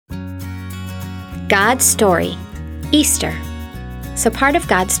God's story, Easter. So part of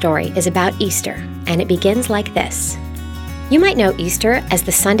God's story is about Easter, and it begins like this. You might know Easter as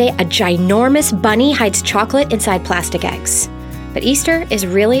the Sunday a ginormous bunny hides chocolate inside plastic eggs. But Easter is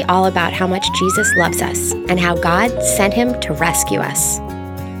really all about how much Jesus loves us and how God sent him to rescue us.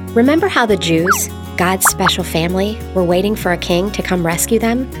 Remember how the Jews, God's special family, were waiting for a king to come rescue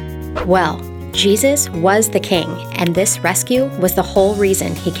them? Well, Jesus was the king, and this rescue was the whole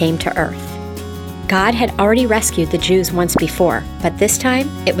reason he came to earth. God had already rescued the Jews once before, but this time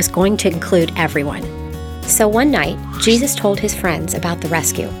it was going to include everyone. So one night, Jesus told his friends about the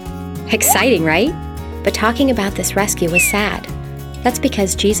rescue. Exciting, right? But talking about this rescue was sad. That's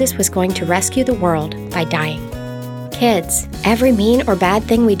because Jesus was going to rescue the world by dying. Kids, every mean or bad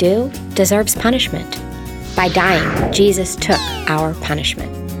thing we do deserves punishment. By dying, Jesus took our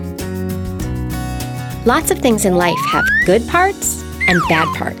punishment. Lots of things in life have good parts and bad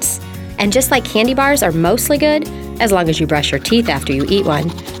parts. And just like candy bars are mostly good, as long as you brush your teeth after you eat one,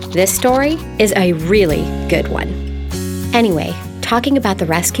 this story is a really good one. Anyway, talking about the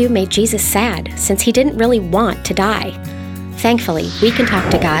rescue made Jesus sad since he didn't really want to die. Thankfully, we can talk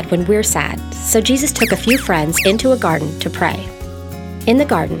to God when we're sad, so Jesus took a few friends into a garden to pray. In the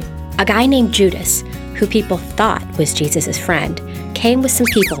garden, a guy named Judas, who people thought was Jesus' friend, came with some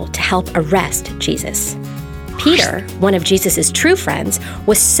people to help arrest Jesus. Peter, one of Jesus' true friends,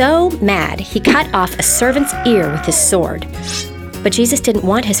 was so mad he cut off a servant's ear with his sword. But Jesus didn't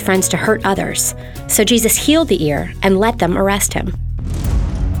want his friends to hurt others, so Jesus healed the ear and let them arrest him.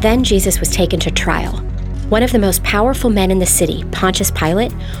 Then Jesus was taken to trial. One of the most powerful men in the city, Pontius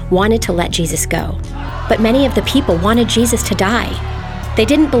Pilate, wanted to let Jesus go. But many of the people wanted Jesus to die. They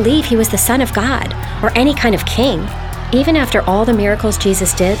didn't believe he was the Son of God or any kind of king. Even after all the miracles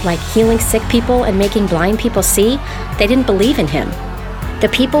Jesus did, like healing sick people and making blind people see, they didn't believe in him. The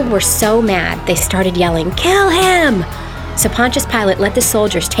people were so mad, they started yelling, "Kill him!" So Pontius Pilate let the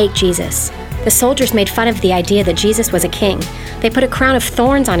soldiers take Jesus. The soldiers made fun of the idea that Jesus was a king. They put a crown of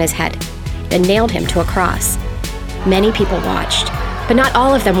thorns on his head and nailed him to a cross. Many people watched, but not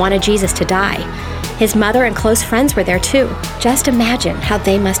all of them wanted Jesus to die. His mother and close friends were there too. Just imagine how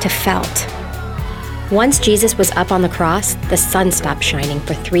they must have felt. Once Jesus was up on the cross, the sun stopped shining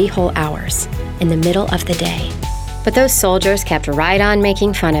for 3 whole hours in the middle of the day. But those soldiers kept right on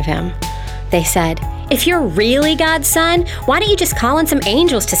making fun of him. They said, "If you're really God's son, why don't you just call on some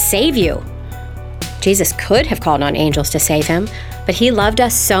angels to save you?" Jesus could have called on angels to save him, but he loved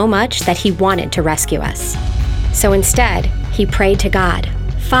us so much that he wanted to rescue us. So instead, he prayed to God,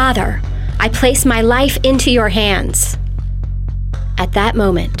 "Father, I place my life into your hands." At that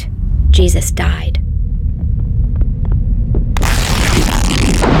moment, Jesus died.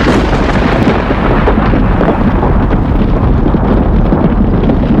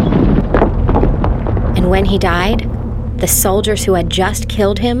 And when he died, the soldiers who had just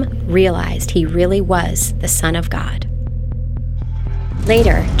killed him realized he really was the Son of God.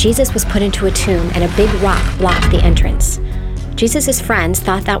 Later, Jesus was put into a tomb and a big rock blocked the entrance. Jesus' friends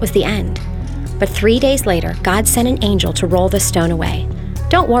thought that was the end. But 3 days later, God sent an angel to roll the stone away.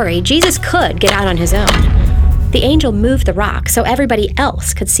 Don't worry, Jesus could get out on his own. The angel moved the rock so everybody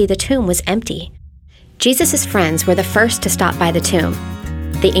else could see the tomb was empty. Jesus' friends were the first to stop by the tomb.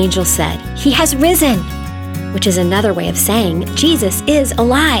 The angel said, "He has risen," which is another way of saying Jesus is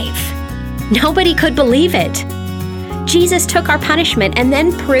alive. Nobody could believe it. Jesus took our punishment and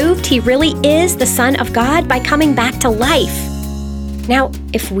then proved he really is the Son of God by coming back to life. Now,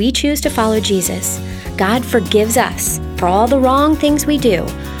 if we choose to follow Jesus, God forgives us for all the wrong things we do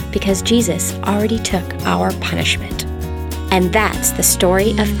because Jesus already took our punishment. And that's the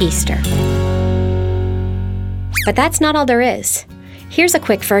story of Easter. But that's not all there is. Here's a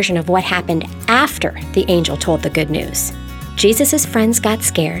quick version of what happened after the angel told the good news. Jesus' friends got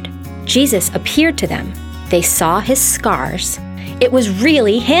scared. Jesus appeared to them. They saw his scars. It was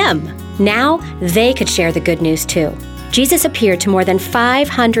really him. Now they could share the good news too. Jesus appeared to more than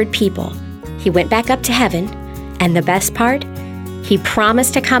 500 people. He went back up to heaven, and the best part? He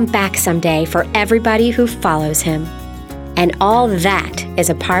promised to come back someday for everybody who follows him. And all that is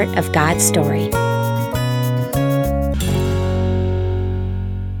a part of God's story.